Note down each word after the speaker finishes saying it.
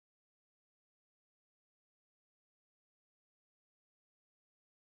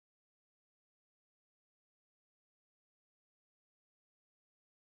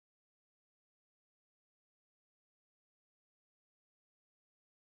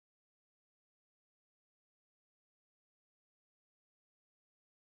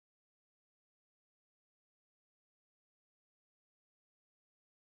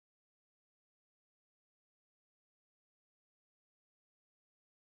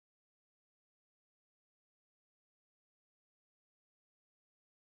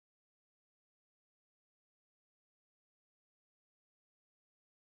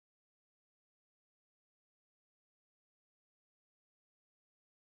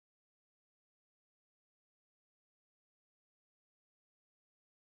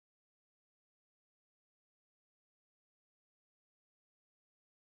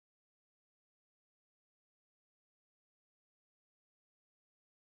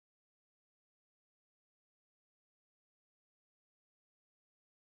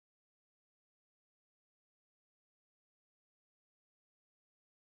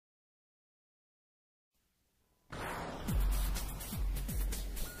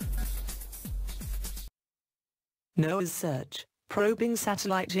Noah's Search, probing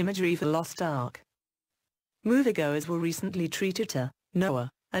satellite imagery for lost Ark. Moviegoers were recently treated to Noah,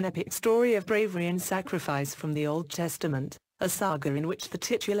 an epic story of bravery and sacrifice from the Old Testament, a saga in which the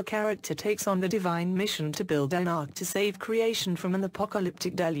titular character takes on the divine mission to build an ark to save creation from an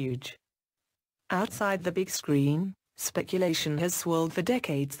apocalyptic deluge. Outside the big screen, speculation has swirled for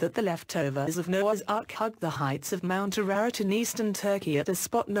decades that the leftovers of Noah's Ark hugged the heights of Mt Ararat in eastern Turkey at a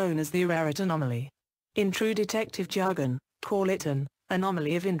spot known as the Ararat anomaly. In true detective jargon, call it an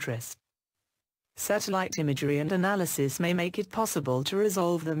anomaly of interest. Satellite imagery and analysis may make it possible to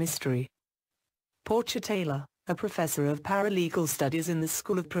resolve the mystery. Portia Taylor, a professor of paralegal studies in the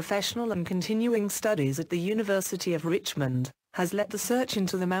School of Professional and Continuing Studies at the University of Richmond, has led the search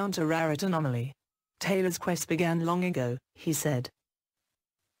into the Mt Ararat anomaly. Taylor's quest began long ago, he said.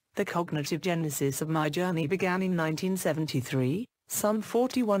 The cognitive genesis of my journey began in 1973, some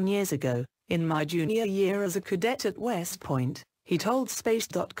 41 years ago, in my junior year as a cadet at West Point, he told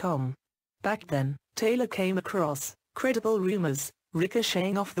Space.com. Back then, Taylor came across credible rumors,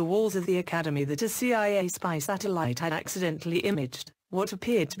 ricocheting off the walls of the academy that a CIA spy satellite had accidentally imaged what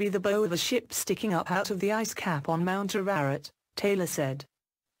appeared to be the bow of a ship sticking up out of the ice cap on Mt Ararat, Taylor said.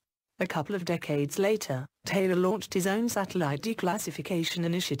 A couple of decades later, Taylor launched his own satellite declassification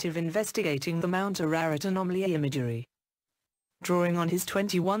initiative investigating the Mt Ararat anomaly imagery. Drawing on his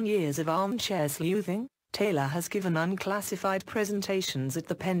 21 years of armchair sleuthing, Taylor has given unclassified presentations at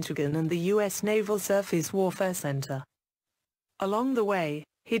the Pentagon and the U.S. Naval Surface Warfare Center. Along the way,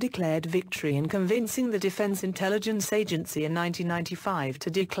 he declared victory in convincing the Defense Intelligence Agency in 1995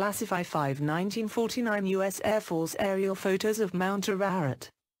 to declassify 5 1949 U.S. Air Force aerial photos of Mt Ararat.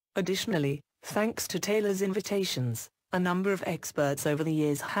 Additionally, thanks to Taylor's invitations, a number of experts over the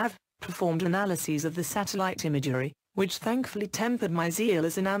years have performed analyses of the satellite imagery, which thankfully tempered my zeal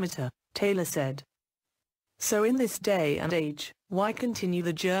as an amateur, Taylor said. So in this day and age, why continue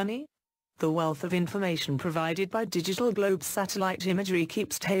the journey? The wealth of information provided by Digital Globe's satellite imagery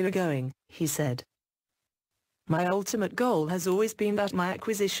keeps Taylor going, he said. My ultimate goal has always been that my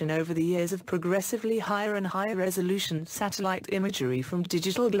acquisition over the years of progressively higher and higher resolution satellite imagery from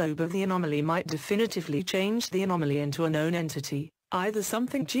Digital Globe of the anomaly might definitively change the anomaly into a known entity, either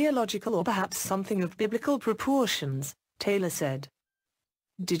something geological or perhaps something of biblical proportions, Taylor said.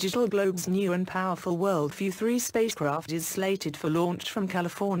 Digital Globe's new and powerful WorldView 3 spacecraft is slated for launch from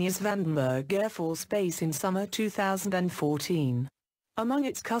California's Vandenberg Air Force Base in summer 2014. Among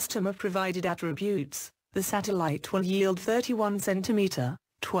its customer-provided attributes, the satellite will yield 31 cm,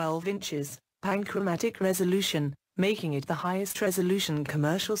 12 inches, panchromatic resolution, making it the highest resolution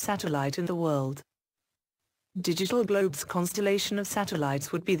commercial satellite in the world. Digital Globe's constellation of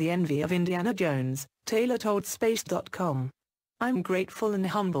satellites would be the envy of Indiana Jones, Taylor told Space.com. I'm grateful and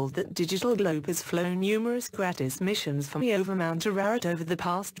humbled that Digital Globe has flown numerous gratis missions for me over Mt Ararat over the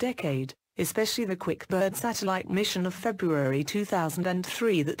past decade, especially the QuickBird satellite mission of February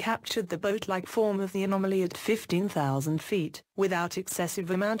 2003 that captured the boat-like form of the anomaly at 15,000 feet, without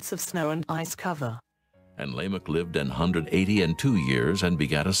excessive amounts of snow and ice cover. And Lamech lived 182 years and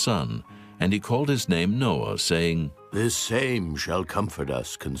begat a son, and he called his name Noah, saying, This same shall comfort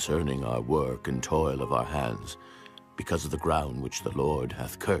us concerning our work and toil of our hands, because of the ground which the Lord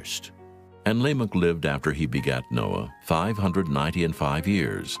hath cursed. And Lamech lived after he begat Noah 595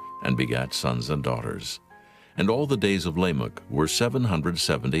 years, and begat sons and daughters. And all the days of Lamech were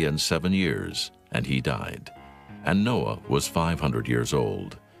 777 years, and he died. And Noah was 500 years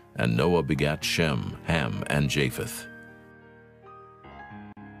old. And Noah begat Shem, Ham, and Japheth.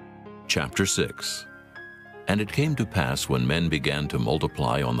 Chapter 6. And it came to pass, when men began to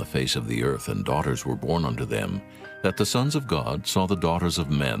multiply on the face of the earth, and daughters were born unto them, that the sons of God saw the daughters of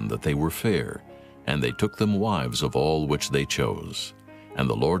men that they were fair, and they took them wives of all which they chose. And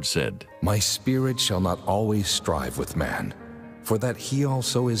the Lord said, My spirit shall not always strive with man, for that he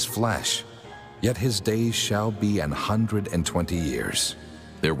also is flesh, yet his days shall be 120 years.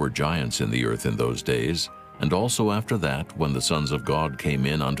 There were giants in the earth in those days, and also after that, when the sons of God came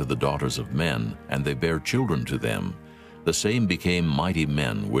in unto the daughters of men, and they bare children to them, the same became mighty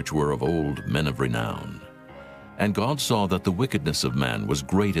men, which were of old, men of renown. And God saw that the wickedness of man was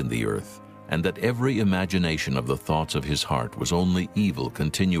great in the earth, and that every imagination of the thoughts of his heart was only evil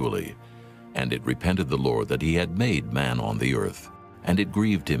continually. And it repented the Lord that he had made man on the earth, and it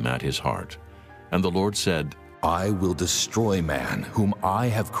grieved him at his heart. And the Lord said, I will destroy man, whom I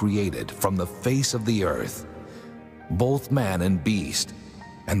have created from the face of the earth, both man and beast,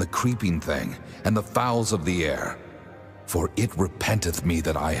 and the creeping thing, and the fowls of the air, for it repenteth me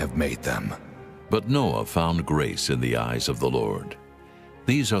that I have made them. But Noah found grace in the eyes of the Lord.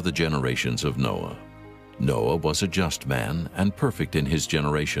 These are the generations of Noah. Noah was a just man and perfect in his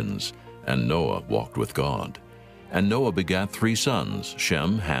generations, and Noah walked with God. And Noah begat 3 sons,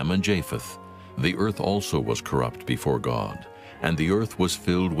 Shem, Ham, and Japheth. The earth also was corrupt before God, and the earth was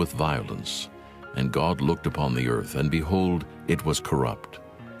filled with violence. And God looked upon the earth, and behold, it was corrupt,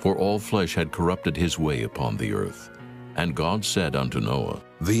 for all flesh had corrupted his way upon the earth. And God said unto Noah,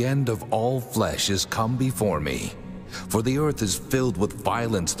 The end of all flesh is come before me, for the earth is filled with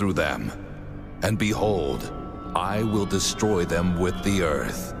violence through them. And behold, I will destroy them with the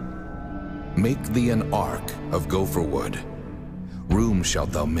earth. Make thee an ark of gopher wood. Room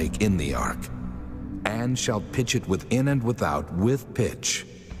shalt thou make in the ark, and shalt pitch it within and without with pitch.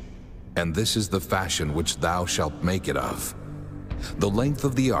 And this is the fashion which thou shalt make it of. The length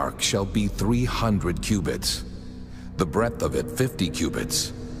of the ark shall be 300 cubits, the breadth of it 50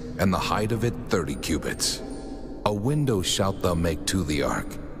 cubits, and the height of it 30 cubits. A window shalt thou make to the ark,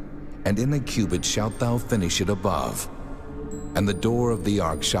 and in a cubit shalt thou finish it above. And the door of the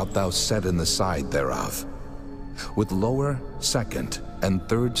ark shalt thou set in the side thereof. With lower, second, and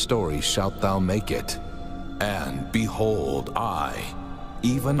third stories shalt thou make it. And behold, I,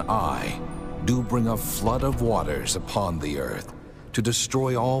 even I, do bring a flood of waters upon the earth, to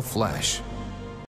destroy all flesh,